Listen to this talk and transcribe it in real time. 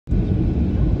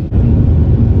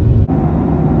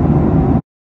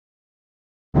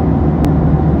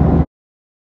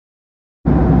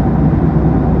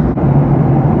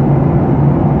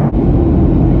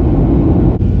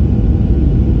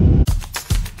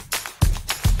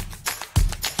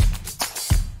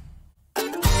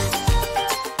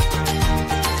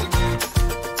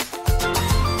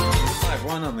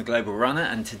Global Runner,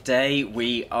 and today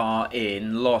we are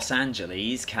in Los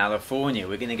Angeles, California.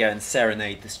 We're going to go and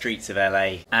serenade the streets of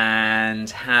LA and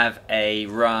have a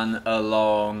run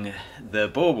along the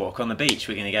Boardwalk on the beach.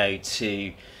 We're going to go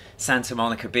to Santa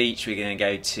Monica Beach, we're going to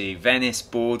go to Venice,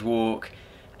 Boardwalk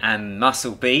and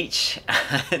Muscle Beach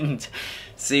and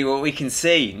see what we can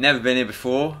see. Never been here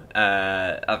before.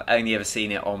 I've only ever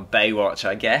seen it on Baywatch,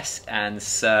 I guess, and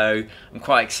so I'm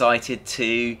quite excited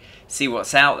to see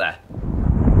what's out there.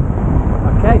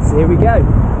 Okay, so here we go.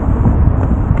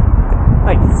 Oh,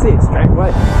 you can see it straight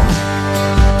away.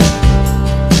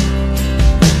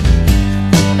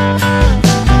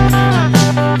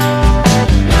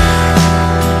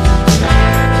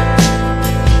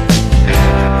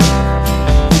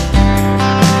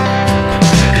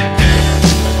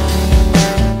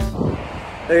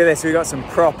 Look at this, we've got some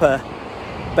proper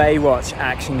Baywatch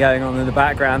action going on in the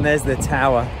background. There's the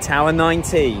tower, Tower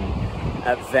 19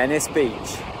 at Venice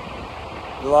Beach.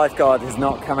 The lifeguard has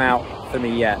not come out for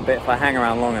me yet, but if I hang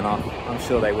around long enough, I'm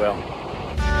sure they will.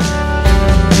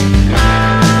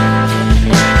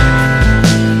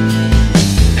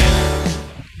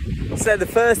 So the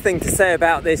first thing to say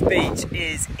about this beach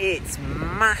is it's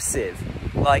massive,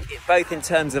 like both in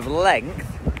terms of length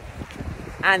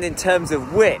and in terms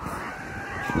of width.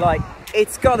 Like,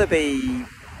 it's got to be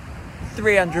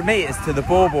 300 meters to the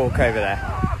boardwalk over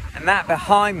there. And that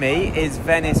behind me is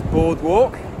Venice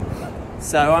Boardwalk.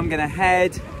 So I'm going to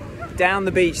head down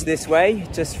the beach this way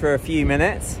just for a few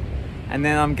minutes. And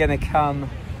then I'm going to come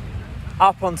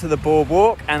up onto the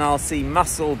boardwalk and I'll see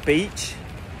Muscle Beach,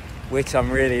 which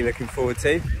I'm really looking forward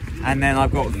to. And then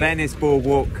I've got Venice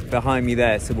Boardwalk behind me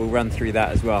there, so we'll run through that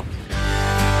as well.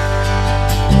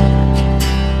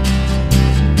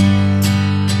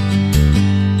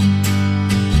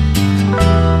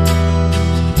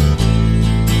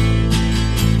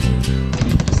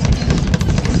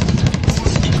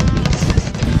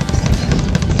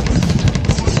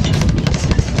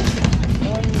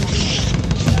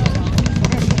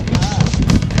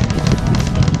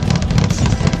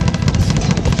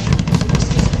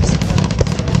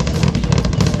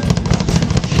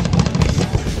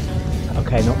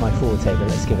 Okay, not my forte, but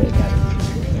let's give it a go.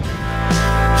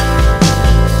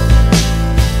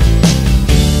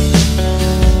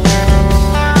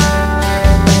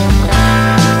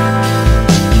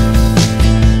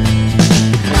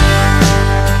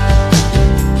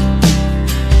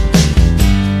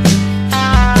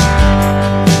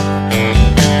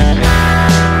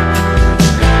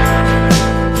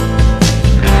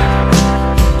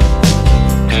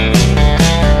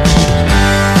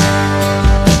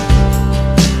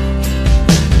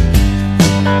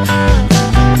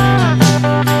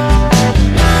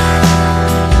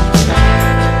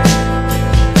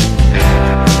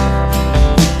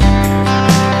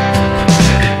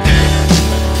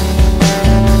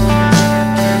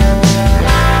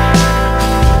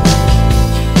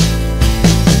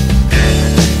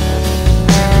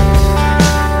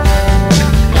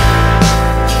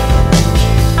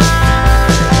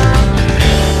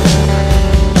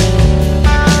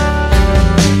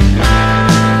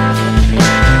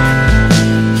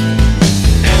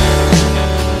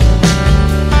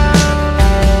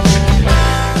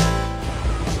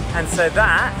 And so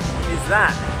that is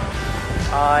that.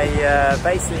 I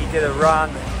basically did a run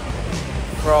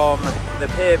from the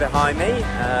pier behind me,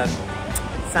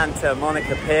 Santa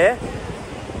Monica Pier,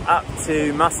 up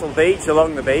to Muscle Beach,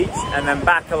 along the beach, and then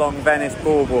back along Venice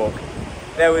Boardwalk.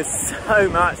 There was so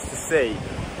much to see.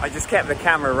 I just kept the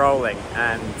camera rolling,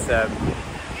 and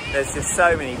there's just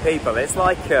so many people. It's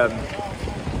like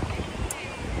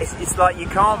it's like you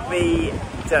can't be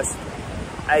just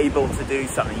able to do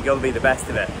something, you got to be the best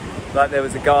of it. Like there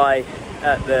was a guy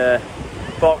at the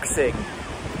boxing,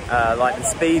 like the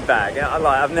speed bag.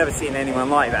 I've never seen anyone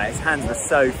like that. His hands were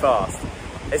so fast.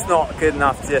 It's not good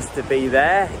enough just to be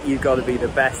there, you've got to be the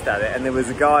best at it. And there was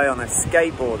a guy on a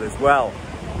skateboard as well,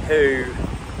 who,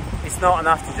 it's not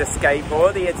enough to just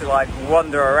skateboard, he had to like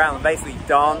wander around and basically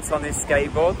dance on his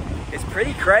skateboard. It's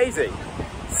pretty crazy.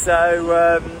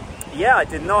 So yeah, I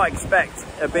did not expect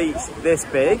a beach this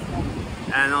big.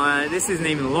 And this isn't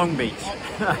even a long beach.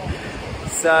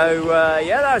 So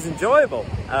yeah, that was enjoyable.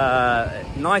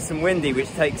 Nice and windy, which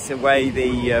takes away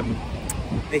the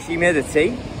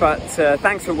humidity. But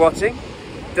thanks for watching.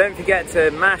 Don't forget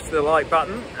to mash the like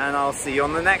button, and I'll see you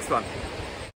on the next one.